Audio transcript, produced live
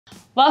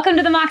Welcome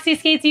to the Moxi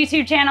Skates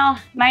YouTube channel.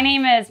 My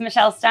name is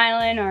Michelle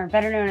Stylin, or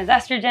better known as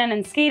Estrogen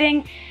in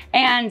skating,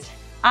 and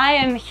I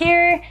am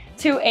here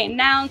to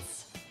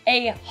announce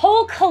a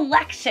whole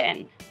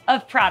collection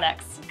of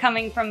products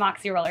coming from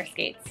Moxi roller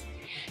skates.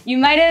 You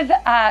might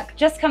have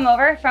just come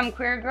over from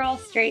Queer Girl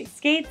Straight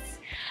Skates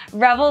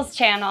Rebel's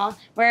channel,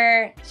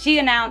 where she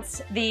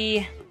announced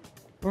the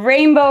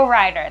Rainbow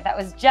Rider that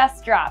was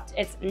just dropped.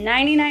 It's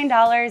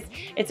 $99.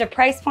 It's a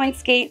price point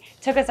skate.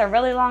 Took us a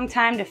really long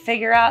time to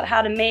figure out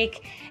how to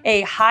make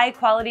a high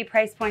quality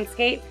price point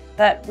skate,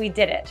 but we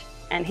did it,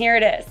 and here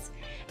it is.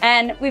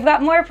 And we've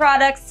got more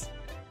products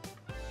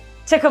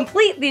to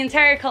complete the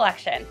entire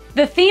collection.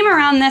 The theme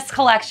around this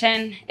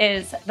collection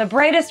is the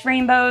brightest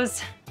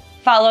rainbows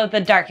follow the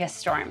darkest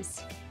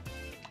storms.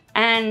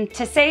 And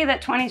to say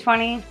that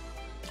 2020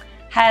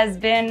 has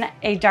been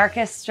a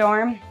darkest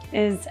storm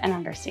is an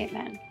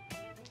understatement.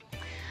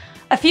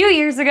 A few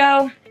years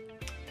ago,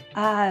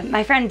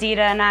 my friend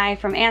Dita and I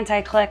from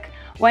Anti-Click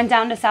went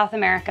down to South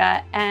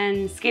America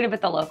and skated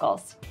with the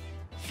locals.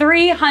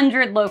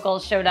 300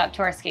 locals showed up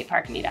to our skate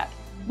park meetup.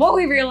 What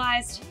we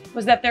realized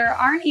was that there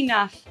aren't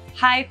enough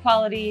high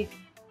quality,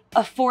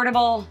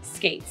 affordable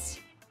skates.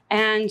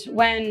 And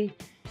when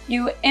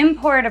you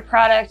import a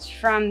product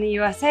from the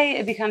USA,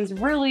 it becomes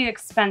really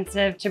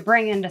expensive to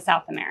bring into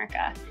South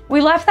America.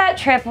 We left that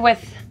trip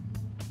with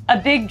a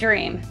big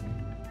dream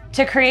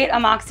to create a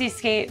Moxi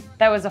skate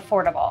that was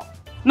affordable.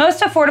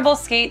 Most affordable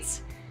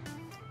skates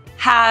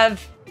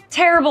have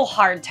terrible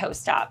hard toe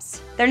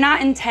stops. They're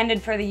not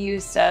intended for the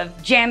use of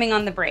jamming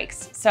on the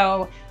brakes.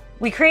 So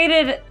we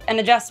created an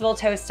adjustable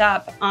toe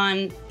stop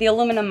on the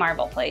aluminum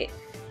marble plate.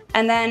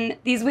 And then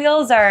these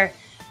wheels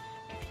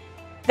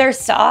they're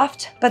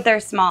soft, but they're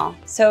small.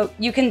 So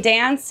you can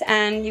dance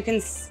and you can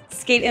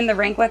skate in the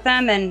rink with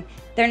them, and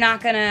they're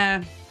not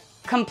gonna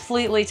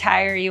completely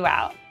tire you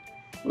out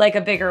like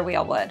a bigger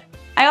wheel would.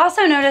 I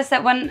also noticed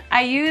that when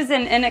I use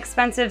an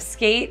inexpensive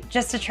skate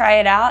just to try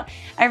it out,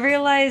 I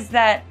realized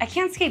that I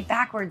can't skate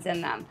backwards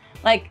in them.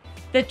 Like,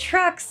 the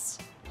trucks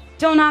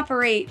don't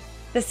operate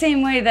the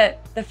same way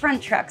that the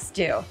front trucks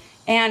do.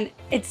 And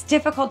it's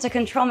difficult to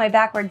control my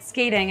backwards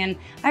skating, and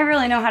I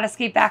really know how to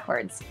skate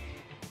backwards.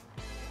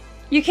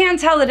 You can't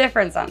tell the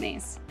difference on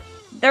these.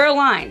 They're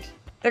aligned,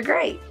 they're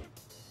great.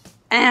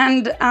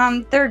 And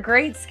they're a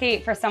great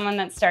skate for someone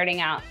that's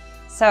starting out.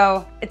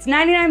 So it's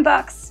 99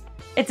 bucks.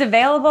 It's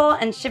available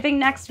and shipping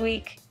next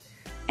week.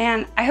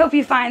 And I hope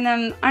you find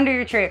them under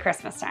your tree at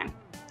Christmas time.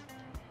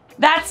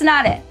 That's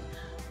not it.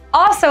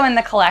 Also in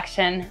the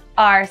collection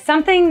are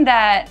something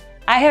that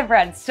I have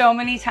read so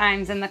many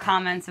times in the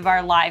comments of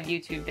our live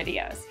YouTube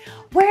videos.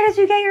 Where did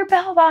you get your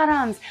bell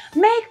bottoms?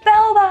 Make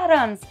bell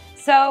bottoms.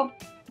 So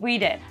we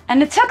did.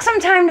 And it took some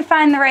time to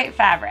find the right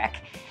fabric,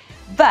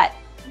 but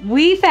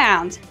we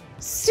found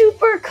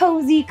super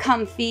cozy,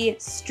 comfy,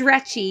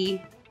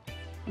 stretchy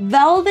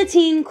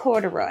velveteen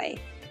corduroy.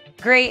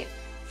 Great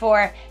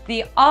for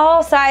the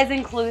all size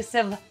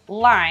inclusive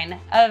line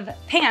of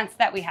pants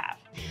that we have.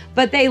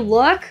 But they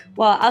look,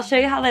 well, I'll show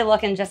you how they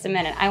look in just a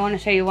minute. I want to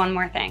show you one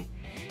more thing.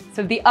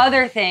 So the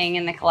other thing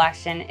in the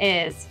collection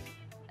is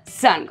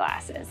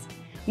sunglasses.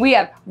 We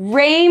have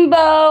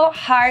rainbow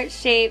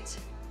heart-shaped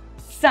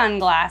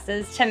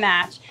sunglasses to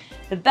match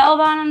the bell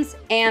bottoms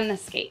and the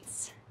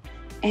skates.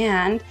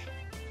 And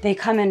they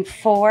come in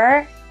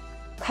 4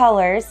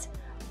 colors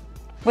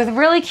with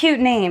really cute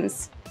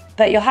names,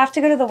 but you'll have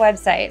to go to the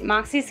website,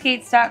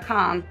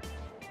 moxiskates.com,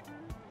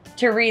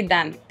 to read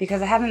them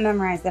because I haven't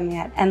memorized them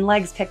yet, and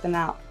Legs picked them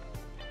out.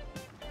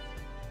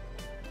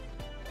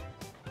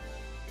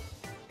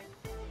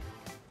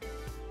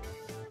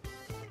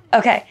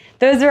 Okay,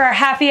 those are our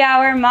happy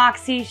hour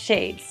Moxi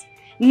shades.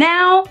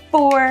 Now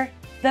for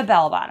the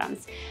bell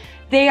bottoms.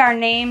 They are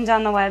named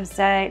on the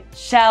website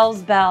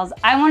Shells Bells.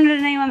 I wanted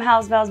to name them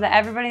Hells Bells, but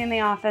everybody in the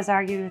office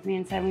argued with me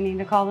and said we need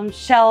to call them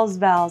Shells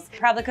Bells.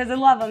 Probably because I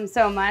love them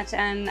so much,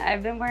 and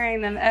I've been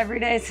wearing them every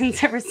day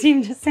since I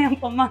received a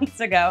sample months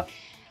ago.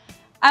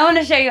 I want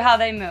to show you how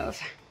they move.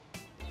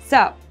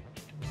 So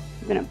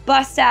I'm gonna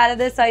bust out of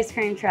this ice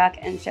cream truck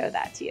and show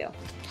that to you.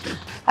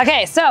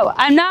 Okay, so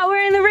I'm not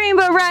wearing the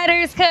Rainbow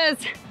Riders because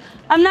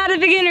I'm not a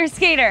beginner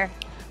skater,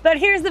 but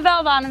here's the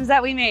bell bottoms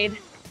that we made.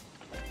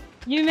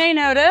 You may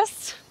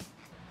notice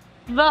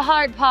the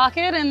hard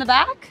pocket in the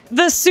back,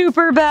 the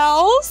super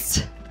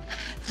bells,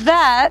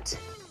 that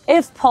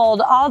if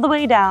pulled all the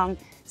way down,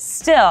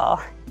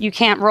 still you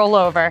can't roll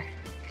over.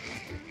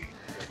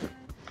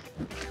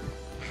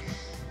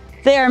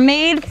 They are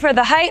made for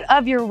the height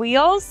of your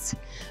wheels,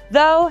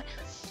 though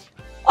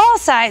all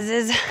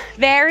sizes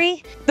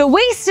vary. The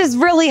waist is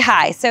really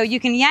high, so you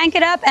can yank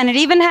it up, and it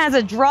even has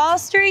a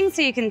drawstring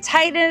so you can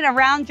tighten it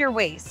around your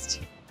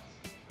waist.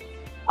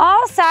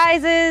 All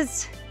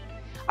sizes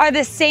are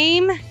the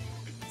same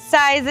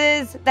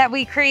sizes that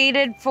we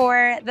created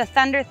for the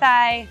Thunder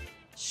Thigh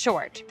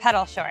short,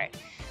 pedal short.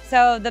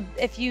 So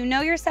if you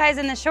know your size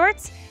in the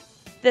shorts,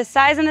 the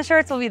size in the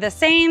shorts will be the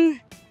same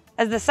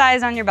as the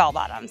size on your bell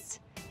bottoms.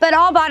 But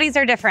all bodies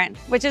are different,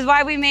 which is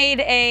why we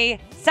made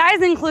a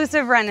size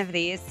inclusive run of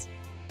these.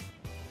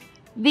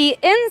 The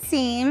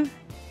inseam,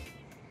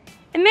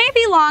 it may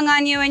be long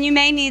on you and you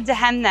may need to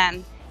hem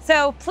them.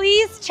 So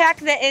please check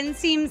the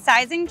inseam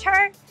sizing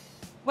chart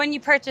when you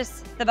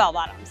purchase the bell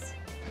bottoms.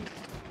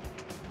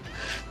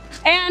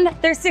 And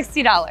they're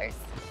 $60.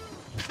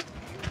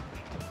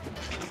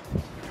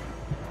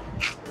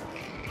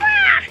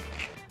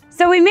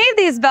 So we made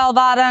these bell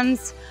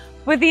bottoms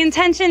with the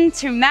intention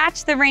to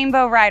match the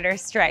Rainbow Rider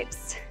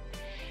stripes.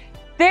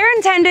 They're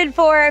intended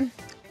for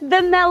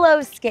the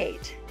mellow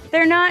skate.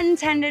 They're not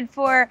intended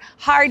for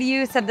hard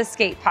use at the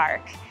skate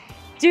park.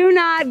 Do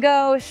not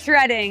go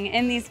shredding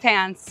in these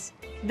pants.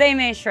 They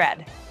may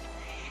shred.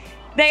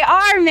 They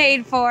are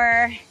made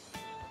for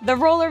the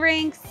roller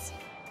rinks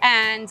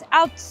and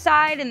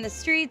outside in the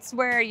streets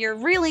where you're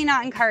really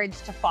not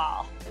encouraged to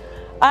fall.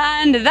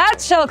 And that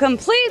shall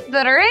complete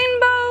the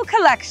rainbow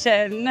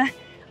collection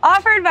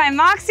offered by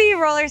Moxi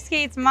Roller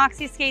Skates,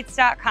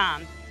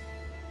 moxiskates.com.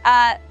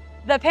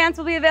 The pants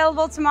will be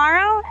available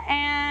tomorrow,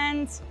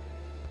 and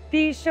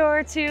be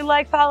sure to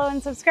like, follow,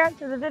 and subscribe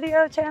to the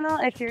video channel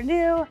if you're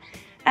new.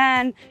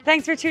 And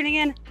thanks for tuning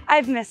in.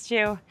 I've missed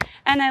you,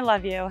 and I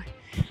love you.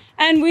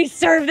 And we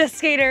serve the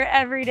skater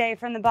every day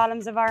from the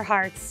bottoms of our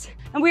hearts.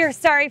 And we are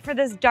sorry for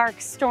this dark,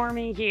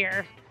 stormy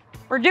year.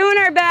 We're doing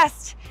our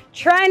best,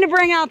 trying to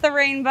bring out the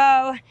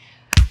rainbow.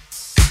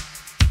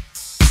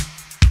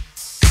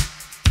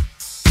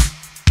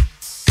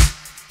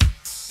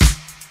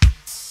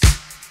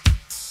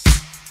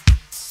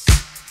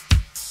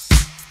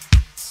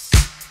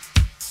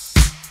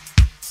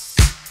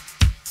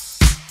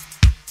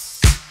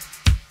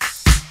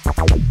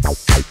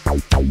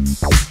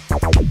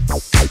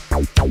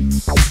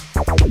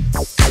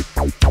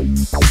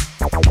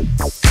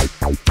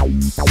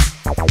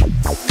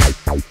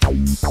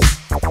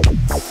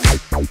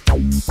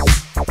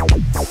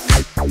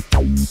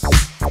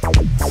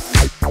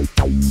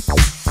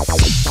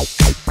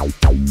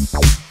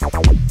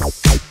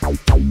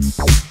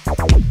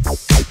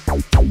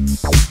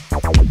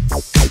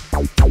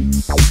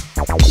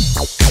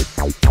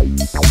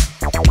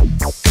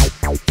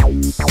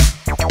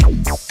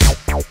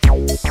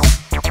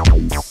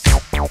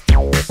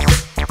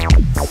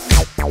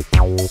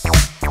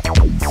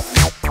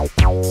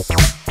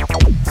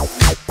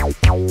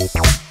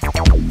 Wow.